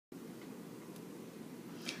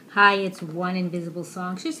Hi, it's One Invisible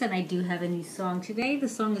Songstress, and I do have a new song today. The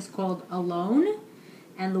song is called Alone,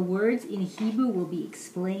 and the words in Hebrew will be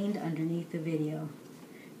explained underneath the video.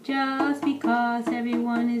 Just because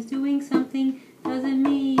everyone is doing something doesn't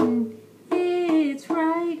mean it's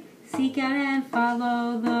right. Seek out and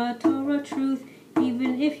follow the Torah truth,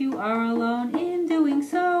 even if you are alone in doing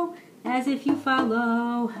so. As if you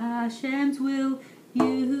follow Hashem's will,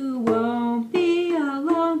 you won't be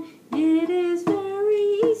alone. It is very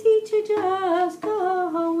easy to just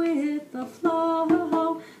go with the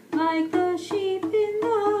flow, like the sheep in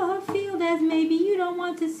the field, as maybe you don't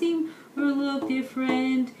want to seem or look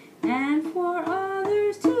different, and for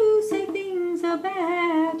others to say things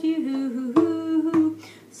about you,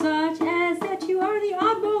 such as that you are the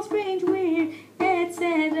oddball, strange, weird,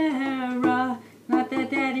 etc. Not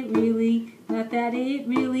that it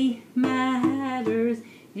really matters.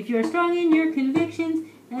 If you're strong in your convictions,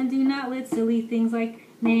 and do not let silly things like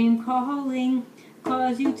name-calling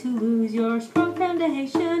cause you to lose your strong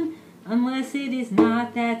foundation, unless it is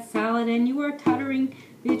not that solid and you are tottering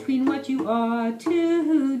between what you ought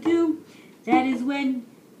to do. That is when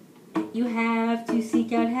you have to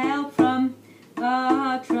seek out help from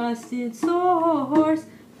a trusted source,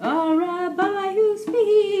 a rabbi who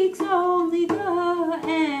speaks only the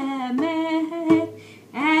emet,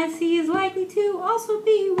 as he is likely to also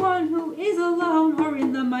be one who is alone or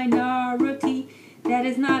in the minority that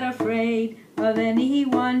is not afraid of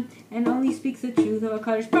anyone and only speaks the truth of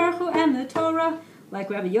HaKadosh Baruch Hu and the Torah, like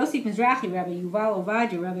Rabbi Yosef Mizrahi, Rabbi Yuval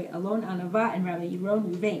Ovadia, Rabbi Alon Anava, and Rabbi Yaron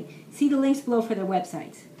Ruvain. See the links below for their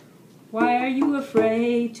websites. Why are you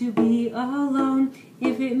afraid to be alone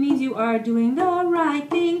if it means you are doing the right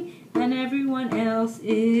thing and everyone else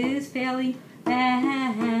is failing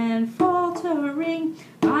and faltering?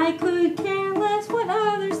 I could care less what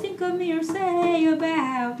others think of me or say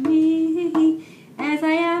about me, as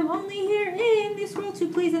I am only here in this world to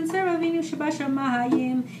please and serve Aveenu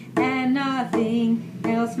She'ba'shamayim, and nothing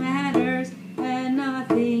else matters, and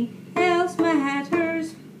nothing else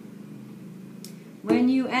matters. When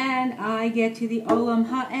you and I get to the Olam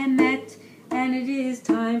HaEmet, and it is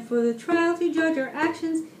time for the trial to judge our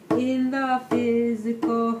actions in the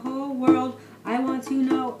physical world, I want to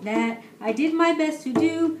know that I did my best to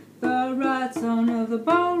do the ratzon of the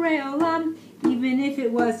Borei Olam, even if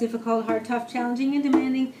it was difficult, hard, tough, challenging, and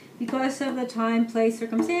demanding because of the time, place,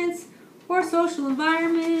 circumstance, or social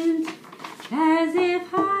environment. As if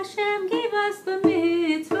Hashem gave us the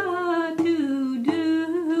mitzvah to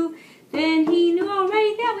do, then He knew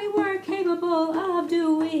already that we were capable of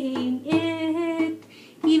doing it,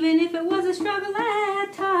 even if it was a struggle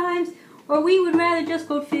at times, or we would rather just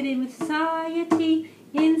go fit in with society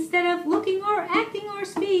instead of looking or acting or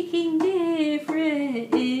speaking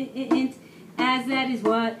different, as that is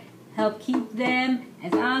what helped keep them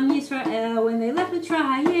as Yisroel when they left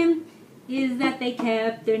Mitzrayim, is that they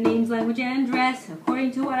kept their names, language, and dress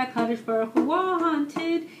according to what HaKadosh Baruch Hu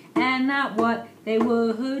wanted, and not what they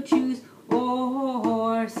would choose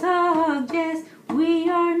or suggest. We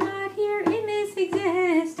are not here in this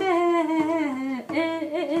existence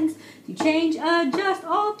to change, adjust,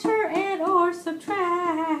 alter, and or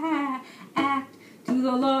subtract to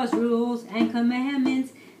the laws, rules, and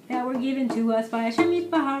commandments that were given to us by Hashem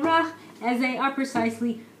Yisbarach, as they are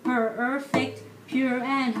precisely perfect, pure,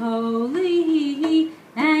 and holy,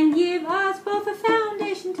 and give us both a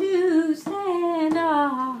foundation to stand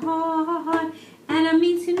on and a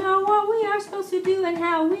means to know what we are supposed to do and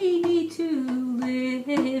how we need to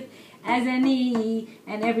live. As any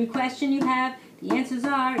and every question you have, the answers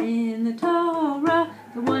are in the Torah,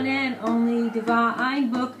 the one and only divine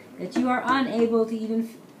book that you are unable to even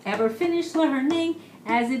ever finish learning,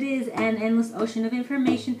 as it is an endless ocean of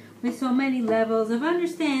information with so many levels of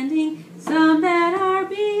understanding, some that are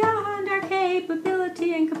beyond our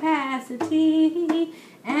capability and capacity,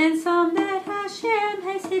 and some that Hashem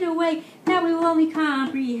has hid away that we will only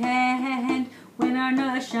comprehend when our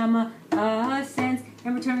neshama ascends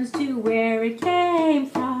and returns to where it came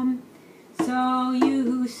from. So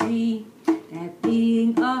you see that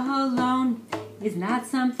being alone is not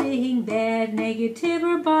something bad, negative,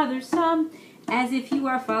 or bothersome, as if you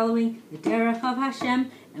are following the derech of Hashem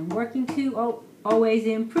and working to always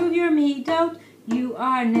improve your middot, you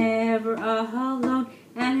are never alone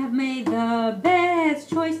and have made the best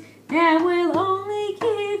choice that will only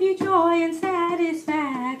give you joy and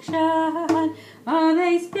satisfaction of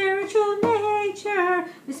a spiritual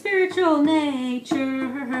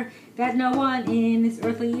nature that no one in this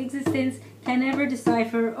earthly existence can ever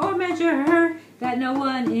decipher or measure, that no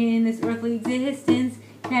one in this earthly existence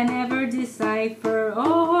can ever decipher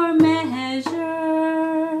or measure,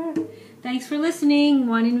 Thanks for listening,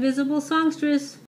 one invisible songstress.